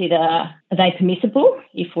to consider, are they permissible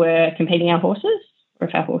if we're competing our horses or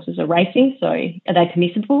if our horses are racing? So are they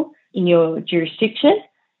permissible in your jurisdiction?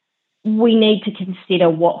 We need to consider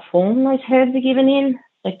what form those herbs are given in.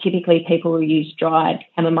 So typically people will use dried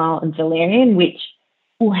chamomile and valerian, which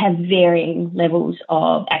will have varying levels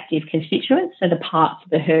of active constituents, so the parts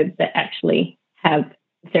of the herbs that actually have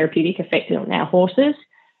therapeutic effect on our horses.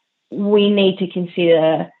 We need to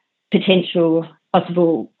consider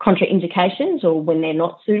possible contraindications or when they're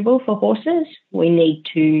not suitable for horses. We need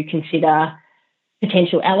to consider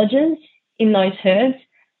potential allergens in those herbs.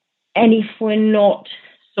 And if we're not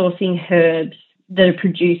sourcing herbs that are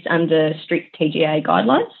produced under strict TGA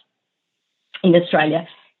guidelines in Australia,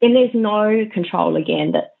 then there's no control,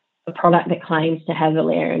 again, that a product that claims to have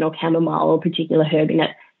valerian or chamomile or a particular herb in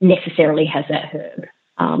it necessarily has that herb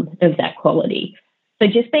of that quality. So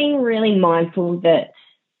just being really mindful that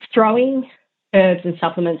throwing herbs and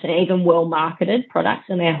supplements and even well-marketed products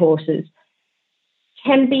on our horses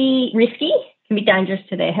can be risky, can be dangerous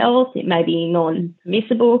to their health. It may be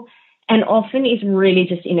non-permissible and often is really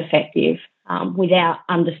just ineffective without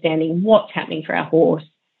understanding what's happening for our horse,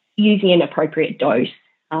 using an appropriate dose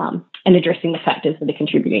and addressing the factors that are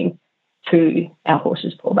contributing to our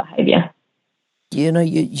horse's poor behaviour. You know,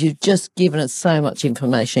 you've just given us so much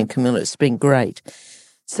information, Camilla. It's been great.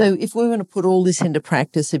 So if we want to put all this into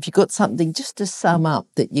practice, if you've got something just to sum up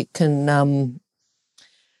that you can,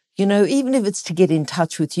 you know, even if it's to get in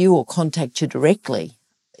touch with you or contact you directly,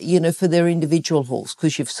 you know, for their individual horse,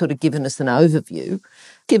 because you've sort of given us an overview,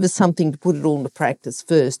 give us something to put it all into practice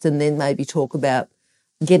first and then maybe talk about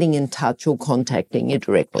getting in touch or contacting you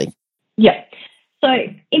directly. Yeah. So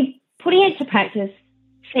in putting it to practice,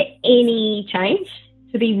 for any change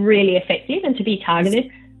to be really effective and to be targeted,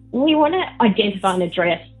 we want to identify and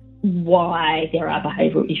address why there are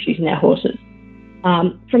behavioural issues in our horses.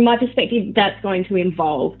 From my perspective, that's going to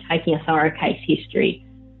involve taking a thorough case history,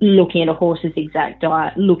 looking at a horse's exact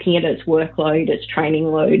diet, looking at its workload, its training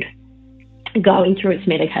load, going through its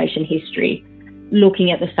medication history, looking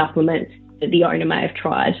at the supplements that the owner may have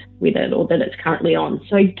tried with it or that it's currently on.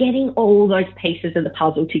 So getting all those pieces of the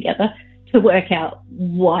puzzle together to work out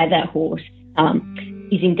why that horse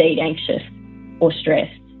is indeed anxious or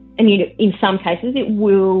stressed. And in some cases, it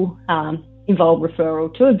will involve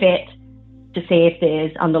referral to a vet to see if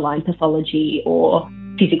there's underlying pathology or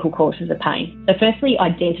physical causes of pain. So firstly,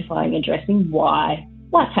 identifying and addressing why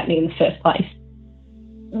it's happening in the first place.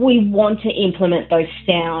 We want to implement those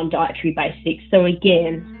sound dietary basics. So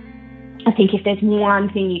again, I think if there's one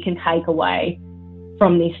thing you can take away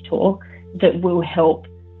from this talk that will help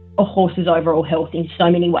a horse's overall health in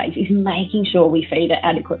so many ways is making sure we feed it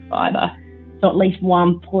adequate fibre, so at least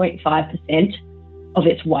 1.5% of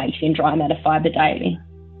its weight in dry matter fibre daily.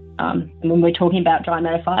 And when we're talking about dry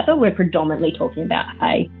matter fibre, we're predominantly talking about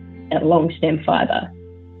hay, that long stem fibre.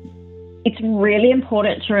 It's really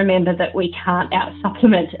important to remember that we can't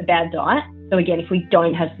out-supplement a bad diet. So again, if we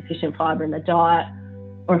don't have sufficient fibre in the diet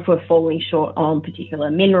or if we're falling short on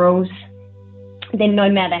particular minerals, then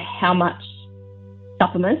no matter how much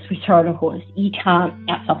supplements we throw at a horse, you can't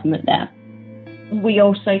out-supplement that. We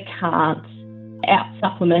also can't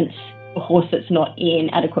out-supplement a horse that's not in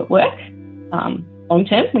adequate work long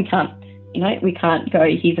term. We can't go,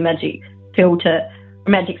 here's a magic pill a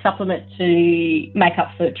magic supplement to make up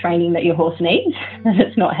for training that your horse needs that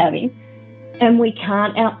it's not having. And we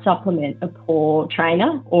can't out-supplement a poor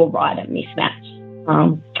trainer or rider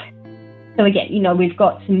mismatch. So again, we've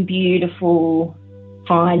got some beautiful,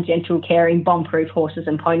 kind, gentle, caring, bomb-proof horses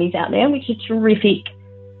and ponies out there, which are terrific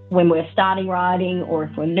when we're starting riding or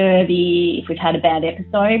if we're nervy, if we've had a bad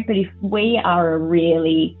episode. But if we are a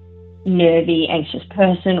really nervy, anxious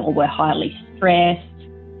person or we're highly stressed,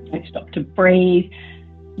 don't stop to breathe,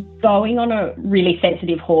 going on a really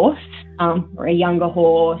sensitive horse or a younger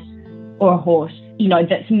horse or a horse,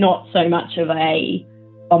 that's not so much of a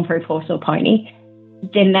bomb-proof horse or pony,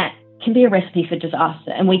 then that can be a recipe for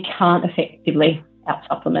disaster and we can't effectively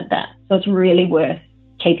out-supplement that. So it's really worth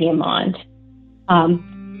keeping in mind.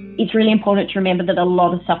 It's really important to remember that a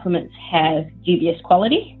lot of supplements have dubious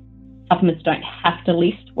quality. Supplements don't have to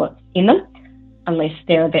list what's in them unless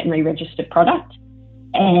they're a veterinary registered product.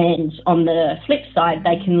 And on the flip side,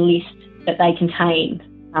 they can list that they contain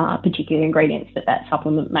particular ingredients that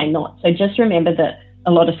supplement may not. So just remember that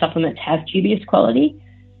a lot of supplements have dubious quality.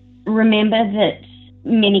 Remember that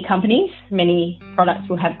many companies, many products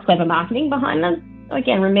will have clever marketing behind them. So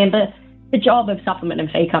again, remember the job of supplement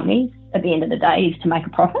and feed companies at the end of the day is to make a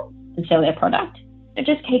profit and sell their product. So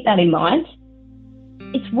just keep that in mind.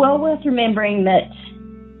 It's well worth remembering that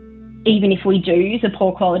even if we do use a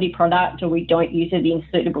poor quality product or we don't use it in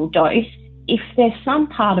suitable dose, if there's some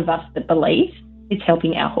part of us that believes it's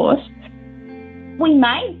helping our horse, we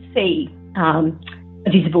may see a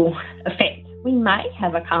visible effect. We may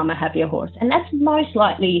have a calmer, happier horse. And that's most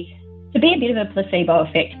likely to be a bit of a placebo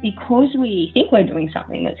effect because we think we're doing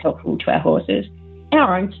something that's helpful to our horses.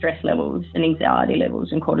 Our own stress levels and anxiety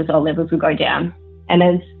levels and cortisol levels will go down. And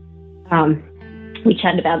as we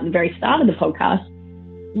chatted about at the very start of the podcast,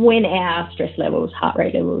 when our stress levels, heart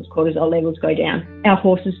rate levels, cortisol levels go down, our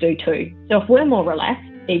horses do too. So if we're more relaxed,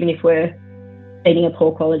 even if we're eating a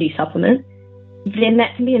poor quality supplement, then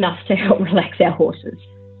that can be enough to help relax our horses,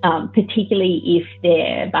 particularly if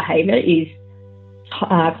their behaviour is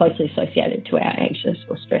closely associated to our anxious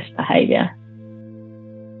or stressed behaviour.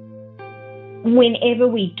 whenever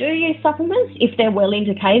we do use supplements, if they're well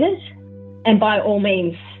indicated, and by all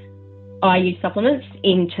means, I use supplements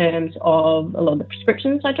in terms of a lot of the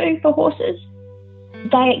prescriptions I do for horses,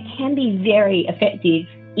 they can be very effective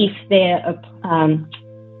if they're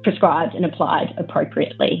prescribed and applied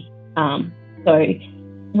appropriately. So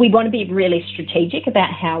we want to be really strategic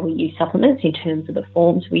about how we use supplements in terms of the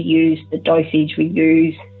forms we use, the dosage we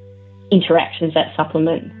use, interactions that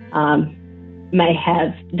supplement may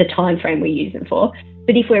have, the time frame we use them for.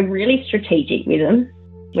 But if we're really strategic with them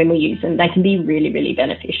when we use them, they can be really, really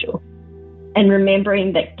beneficial. And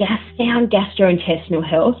remembering that sound gastrointestinal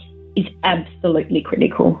health is absolutely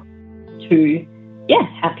critical to,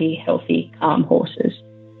 happy, healthy, calm horses.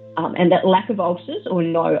 And that lack of ulcers or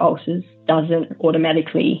no ulcers doesn't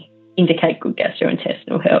automatically indicate good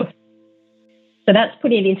gastrointestinal health. So that's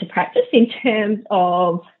putting it into practice. In terms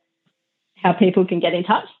of how people can get in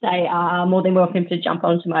touch, they are more than welcome to jump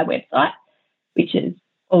onto my website, which is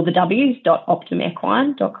all the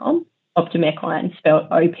w's.optimequine.com. Optim Equine spelled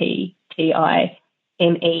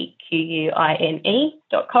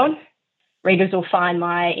OPTIMEQUINE.com. Readers will find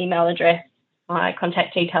my email address, my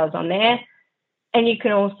contact details on there. And you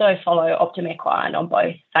can also follow Optim Equine on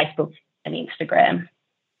both Facebook and Instagram.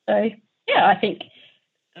 So, I think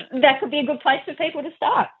that could be a good place for people to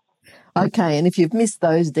start. Okay, and if you've missed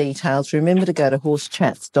those details, remember to go to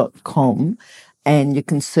horsechats.com and you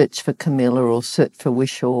can search for Camilla or search for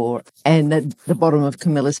Whishaw. And at the bottom of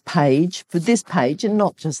Camilla's page, for this page, and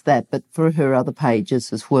not just that, but for her other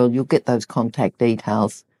pages as well, you'll get those contact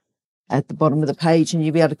details at the bottom of the page, and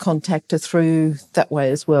you'll be able to contact her through that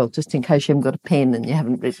way as well, just in case you haven't got a pen and you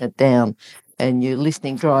haven't written it down and you're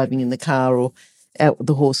listening, driving in the car or out with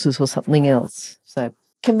the horses or something else. So,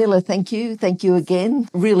 Camilla, thank you. Thank you again.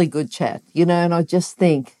 Really good chat, and I just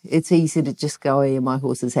think it's easy to just go, my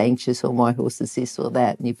horse is anxious or my horse is this or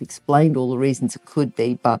that. And you've explained all the reasons it could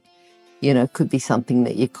be, but, it could be something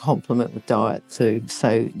that you complement with diet too.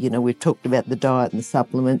 So, we've talked about the diet and the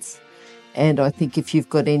supplements. And I think if you've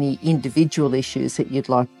got any individual issues that you'd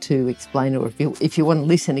like to explain, or if you want to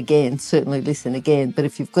listen again, certainly listen again. But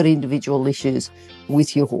if you've got individual issues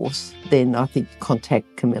with your horse, then I think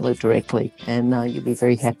contact Camilla directly, and you'll be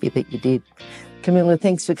very happy that you did. Camilla,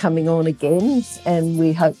 thanks for coming on again, and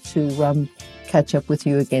we hope to catch up with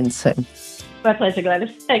you again soon. My pleasure,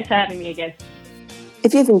 Gladys. Thanks for having me again.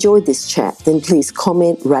 If you've enjoyed this chat, then please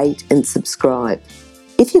comment, rate and subscribe.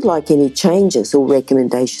 If you'd like any changes or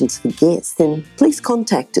recommendations for guests, then please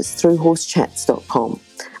contact us through horsechats.com.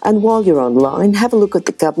 And while you're online, have a look at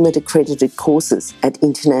the government-accredited courses at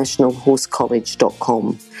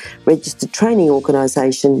internationalhorsecollege.com. Registered Training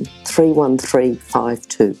Organisation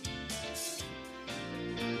 31352.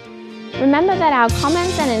 Remember that our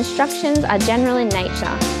comments and instructions are general in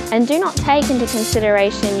nature and do not take into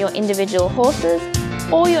consideration your individual horses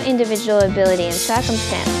or your individual ability and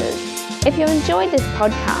circumstances. If you enjoyed this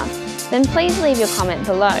podcast, then please leave your comment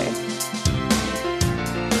below.